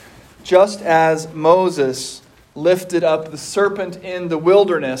Just as Moses lifted up the serpent in the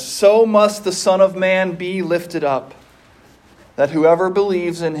wilderness, so must the Son of Man be lifted up, that whoever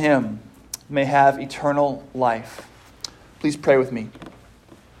believes in him may have eternal life. Please pray with me.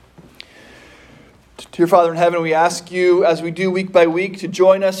 Dear Father in heaven, we ask you, as we do week by week, to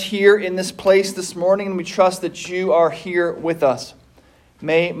join us here in this place this morning, and we trust that you are here with us.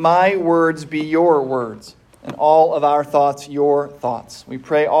 May my words be your words, and all of our thoughts your thoughts. We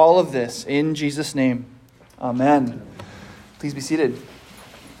pray all of this in Jesus' name. Amen. Please be seated.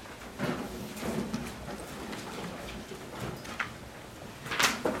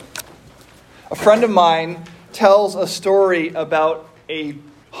 A friend of mine tells a story about a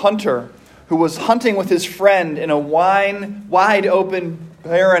hunter who was hunting with his friend in a wide open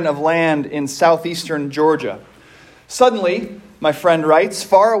barren of land in southeastern Georgia. Suddenly, my friend writes,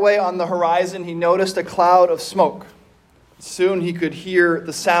 far away on the horizon, he noticed a cloud of smoke. Soon he could hear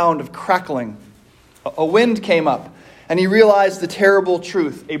the sound of crackling. A wind came up, and he realized the terrible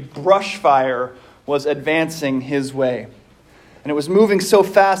truth. A brush fire was advancing his way. And it was moving so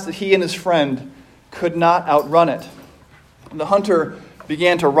fast that he and his friend could not outrun it. The hunter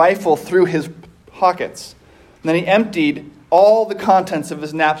began to rifle through his pockets. And then he emptied all the contents of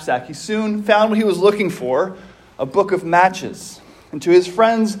his knapsack. He soon found what he was looking for, a book of matches. And to his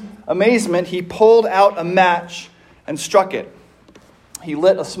friend's amazement, he pulled out a match and struck it. He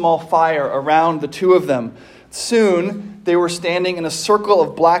lit a small fire around the two of them. Soon, they were standing in a circle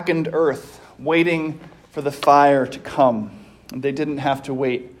of blackened earth, waiting for the fire to come. And they didn't have to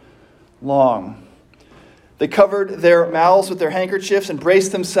wait long. They covered their mouths with their handkerchiefs and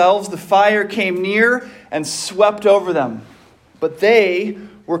braced themselves. The fire came near and swept over them. But they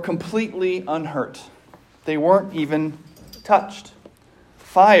were completely unhurt. They weren't even touched.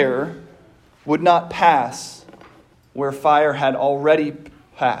 Fire would not pass where fire had already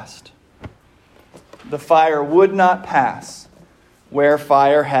passed. The fire would not pass where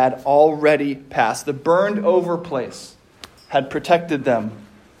fire had already passed. The burned over place had protected them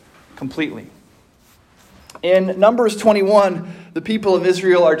completely. In Numbers 21, the people of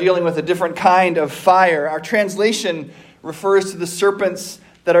Israel are dealing with a different kind of fire. Our translation refers to the serpents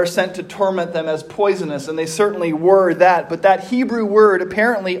that are sent to torment them as poisonous, and they certainly were that. But that Hebrew word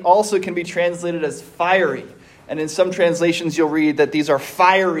apparently also can be translated as fiery. And in some translations you'll read that these are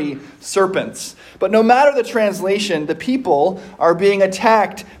fiery serpents. But no matter the translation, the people are being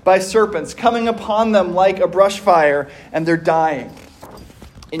attacked by serpents, coming upon them like a brush fire, and they're dying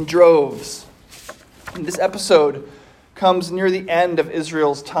in droves. And this episode comes near the end of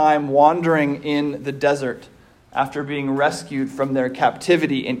Israel's time wandering in the desert after being rescued from their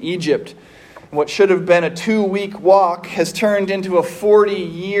captivity in Egypt. What should have been a 2-week walk has turned into a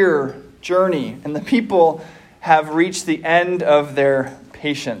 40-year journey, and the people have reached the end of their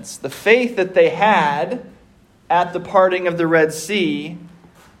patience. The faith that they had at the parting of the Red Sea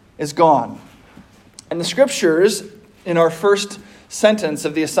is gone. And the scriptures, in our first sentence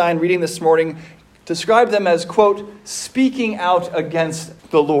of the assigned reading this morning, describe them as, quote, speaking out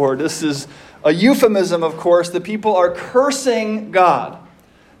against the Lord. This is a euphemism, of course. The people are cursing God.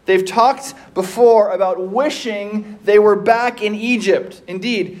 They've talked before about wishing they were back in Egypt.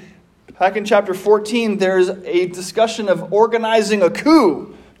 Indeed, back in chapter 14, there's a discussion of organizing a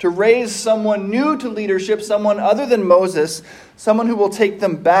coup to raise someone new to leadership, someone other than Moses, someone who will take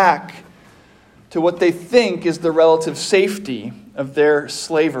them back to what they think is the relative safety of their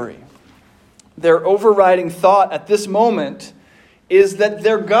slavery. Their overriding thought at this moment is that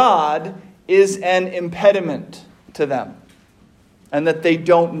their God is an impediment to them and that they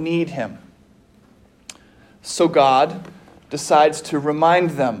don't need him. So God decides to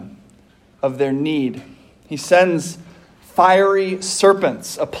remind them of their need. He sends fiery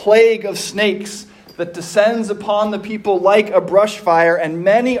serpents, a plague of snakes that descends upon the people like a brush fire, and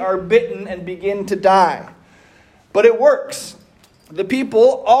many are bitten and begin to die. But it works. The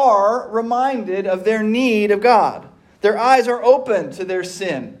people are reminded of their need of God. Their eyes are open to their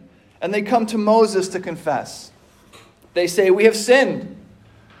sin, and they come to Moses to confess. They say, "We have sinned,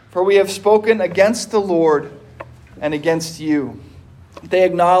 for we have spoken against the Lord and against you." They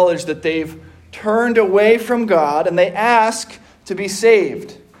acknowledge that they've turned away from God, and they ask to be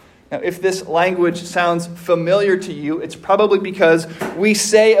saved. Now, if this language sounds familiar to you, it's probably because we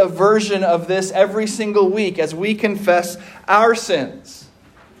say a version of this every single week as we confess our sins.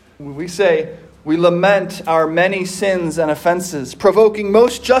 We say, "We lament our many sins and offenses, provoking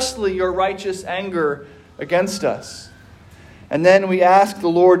most justly your righteous anger against us." And then we ask the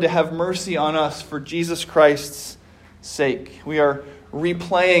Lord to have mercy on us for Jesus Christ's sake. We are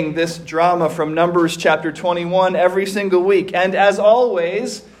replaying this drama from Numbers chapter 21 every single week. And as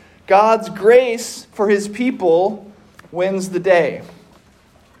always, God's grace for his people wins the day.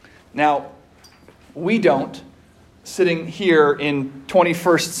 Now, we don't, sitting here in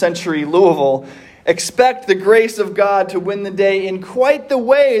 21st century Louisville, expect the grace of God to win the day in quite the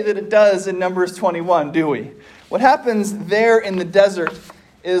way that it does in Numbers 21, do we? What happens there in the desert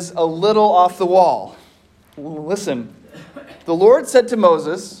is a little off the wall. Listen, the Lord said to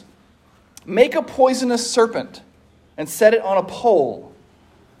Moses, "Make a poisonous serpent and set it on a pole,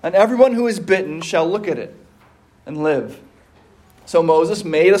 and everyone who is bitten shall look at it and live." So Moses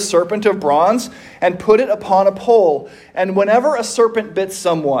made a serpent of bronze and put it upon a pole. And whenever a serpent bit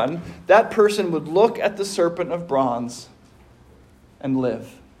someone, that person would look at the serpent of bronze and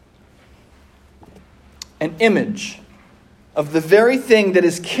live. An image of the very thing that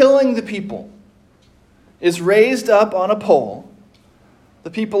is killing the people is raised up on a pole.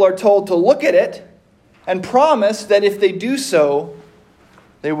 The people are told to look at it and promise that if they do so,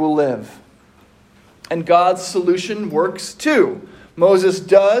 they will live. And God's solution works too. Moses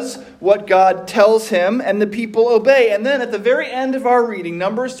does what God tells him, and the people obey. And then at the very end of our reading,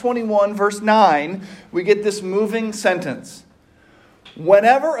 Numbers 21, verse 9, we get this moving sentence.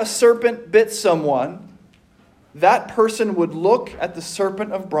 Whenever a serpent bit someone, that person would look at the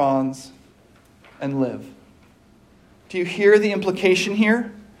serpent of bronze and live. Do you hear the implication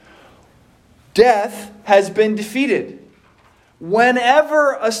here? Death has been defeated.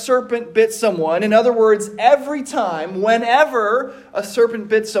 Whenever a serpent bit someone, in other words, every time, whenever a serpent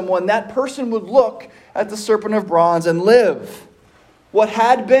bit someone, that person would look at the serpent of bronze and live. What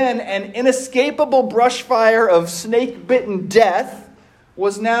had been an inescapable brushfire of snake-bitten death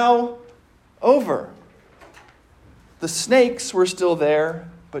was now over. The snakes were still there,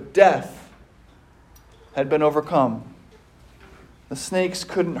 but death had been overcome. The snakes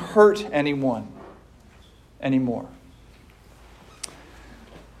couldn't hurt anyone anymore.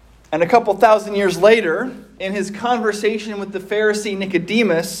 And a couple thousand years later, in his conversation with the Pharisee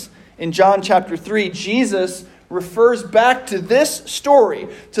Nicodemus in John chapter 3, Jesus refers back to this story,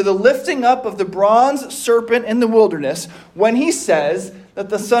 to the lifting up of the bronze serpent in the wilderness, when he says that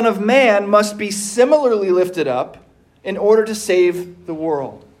the Son of Man must be similarly lifted up in order to save the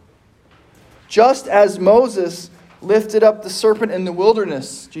world. Just as Moses lifted up the serpent in the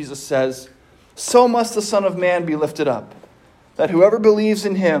wilderness, Jesus says, so must the Son of Man be lifted up, that whoever believes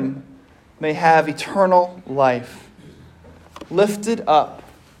in him may have eternal life. Lifted up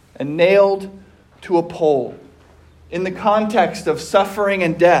and nailed to a pole. In the context of suffering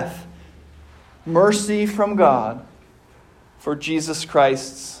and death, mercy from God for Jesus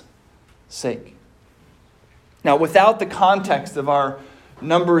Christ's sake. Now, without the context of our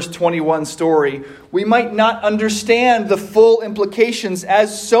Numbers 21 story, we might not understand the full implications,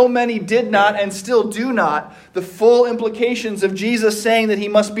 as so many did not and still do not, the full implications of Jesus saying that he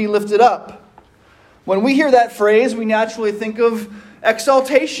must be lifted up. When we hear that phrase, we naturally think of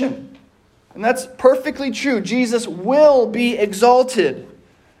exaltation. And that's perfectly true. Jesus will be exalted.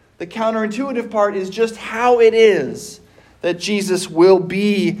 The counterintuitive part is just how it is that Jesus will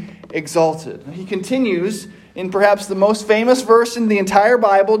be exalted. And he continues in perhaps the most famous verse in the entire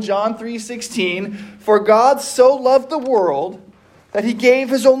Bible, John 3:16, "For God so loved the world that he gave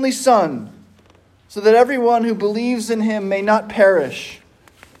his only Son, so that everyone who believes in him may not perish,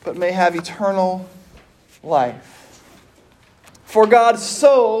 but may have eternal life." For God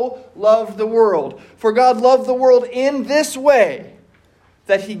so loved the world. For God loved the world in this way,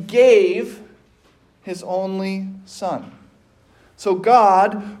 that he gave his only Son. So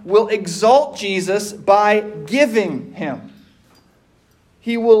God will exalt Jesus by giving him.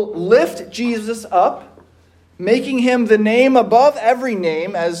 He will lift Jesus up, making him the name above every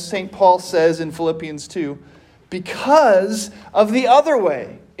name, as St. Paul says in Philippians 2, because of the other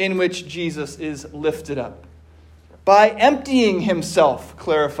way in which Jesus is lifted up. By emptying himself,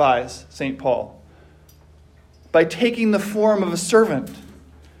 clarifies St. Paul. By taking the form of a servant,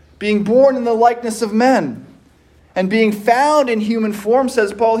 being born in the likeness of men, and being found in human form,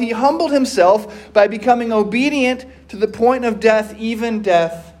 says Paul, he humbled himself by becoming obedient to the point of death, even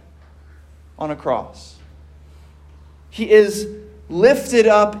death on a cross. He is lifted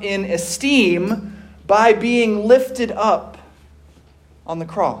up in esteem by being lifted up on the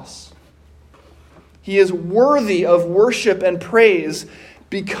cross. He is worthy of worship and praise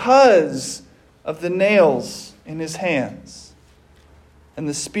because of the nails in his hands and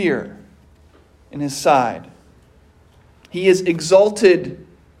the spear in his side. He is exalted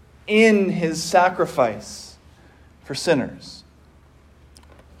in his sacrifice for sinners.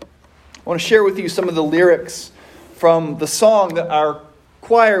 I want to share with you some of the lyrics from the song that our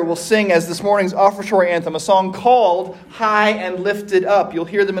choir will sing as this morning's offertory anthem, a song called High and Lifted Up. You'll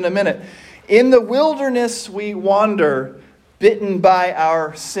hear them in a minute. In the wilderness we wander, bitten by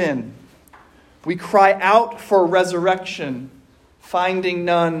our sin. We cry out for resurrection, finding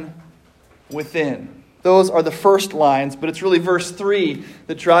none within. Those are the first lines, but it's really verse 3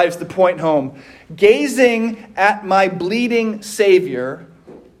 that drives the point home. Gazing at my bleeding Savior,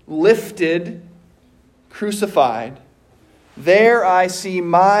 lifted, crucified, there I see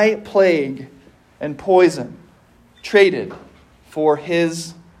my plague and poison traded for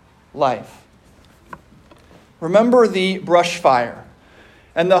his life. Remember the brush fire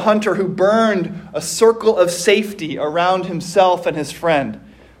and the hunter who burned a circle of safety around himself and his friend.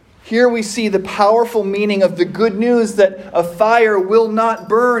 Here we see the powerful meaning of the good news that a fire will not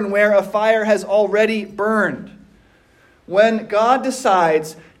burn where a fire has already burned. When God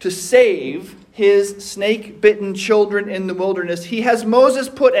decides to save his snake-bitten children in the wilderness, he has Moses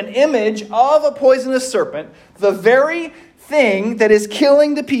put an image of a poisonous serpent, the very thing that is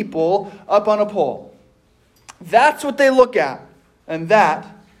killing the people, up on a pole. That's what they look at, and that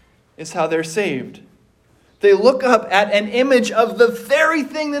is how they're saved. They look up at an image of the very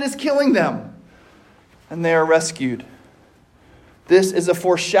thing that is killing them, and they are rescued. This is a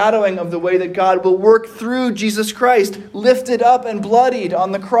foreshadowing of the way that God will work through Jesus Christ, lifted up and bloodied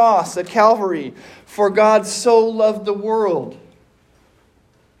on the cross at Calvary. For God so loved the world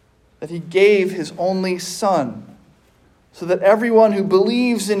that he gave his only Son, so that everyone who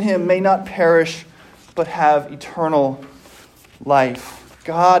believes in him may not perish, but have eternal life.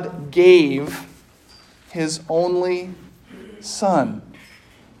 God gave his only Son.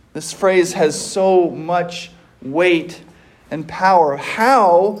 This phrase has so much weight and power.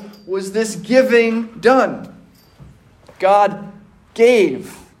 How was this giving done? God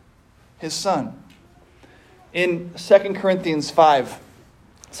gave his Son. In 2 Corinthians 5,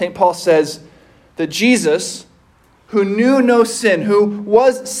 St. Paul says that Jesus, who knew no sin, who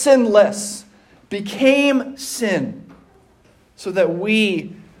was sinless, became sin so that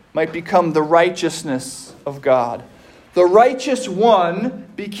we might become the righteousness of God. The righteous one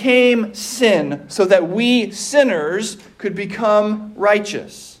became sin so that we sinners could become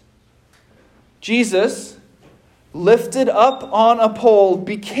righteous. Jesus, lifted up on a pole,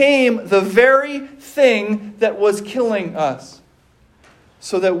 became the very thing that was killing us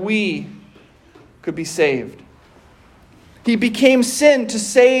so that we could be saved. He became sin to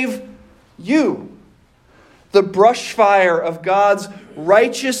save you. The brush fire of God's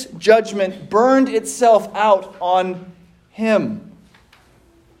righteous judgment burned itself out on him.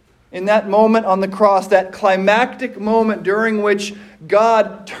 In that moment on the cross, that climactic moment during which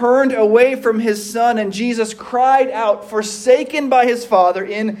God turned away from his Son and Jesus cried out, forsaken by his Father,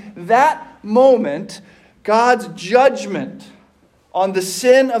 in that moment, God's judgment on the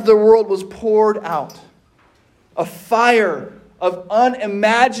sin of the world was poured out. A fire of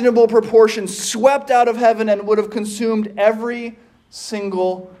unimaginable proportions swept out of heaven and would have consumed every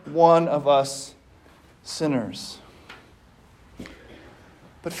single one of us sinners.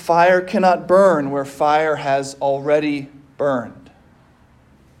 But fire cannot burn where fire has already burned.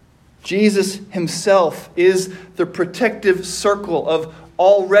 Jesus himself is the protective circle of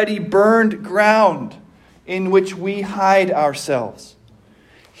already burned ground in which we hide ourselves.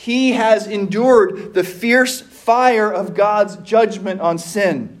 He has endured the fierce fire of God's judgment on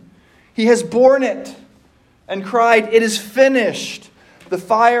sin. He has borne it and cried, "It is finished." The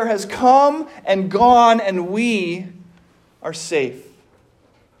fire has come and gone, and we are safe.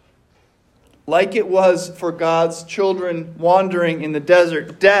 Like it was for God's children wandering in the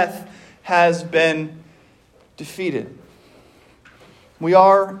desert, death has been defeated. We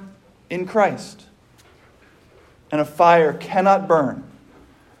are in Christ, and a fire cannot burn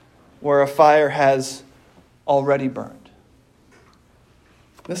where a fire has already burned.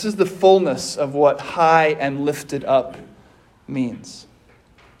 This is the fullness of what high and lifted up means.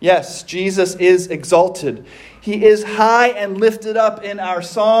 Yes, Jesus is exalted. He is high and lifted up in our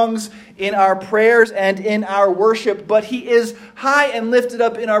songs, in our prayers, and in our worship. But he is high and lifted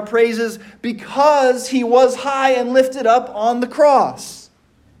up in our praises because he was high and lifted up on the cross.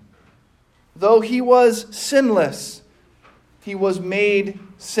 Though he was sinless, he was made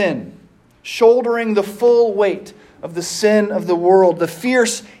sin, shouldering the full weight of the sin of the world, the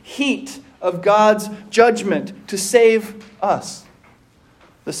fierce heat of God's judgment to save us,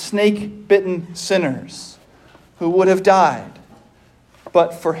 the snake-bitten sinners who would have died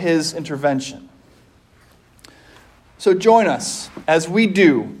but for his intervention. So join us as we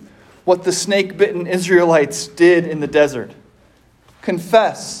do what the snake-bitten Israelites did in the desert.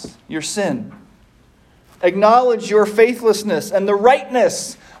 Confess your sin. Acknowledge your faithlessness and the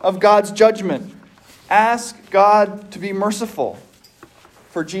rightness of God's judgment. Ask God to be merciful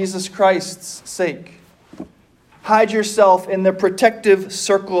for Jesus Christ's sake. Hide yourself in the protective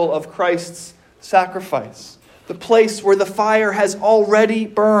circle of Christ's sacrifice, the place where the fire has already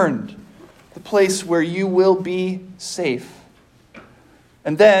burned, the place where you will be safe.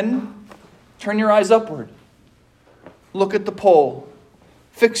 And then, turn your eyes upward. Look at the pole.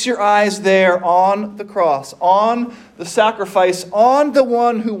 Fix your eyes there on the cross, on the sacrifice, on the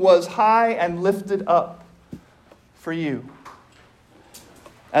one who was high and lifted up for you.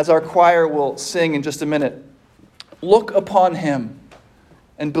 As our choir will sing in just a minute, look upon him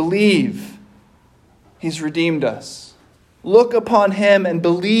and believe he's redeemed us. Look upon him and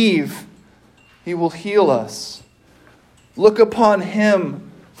believe he will heal us. Look upon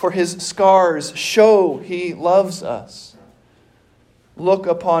him, for his scars show he loves us. Look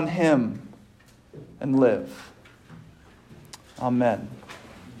upon him and live. Amen.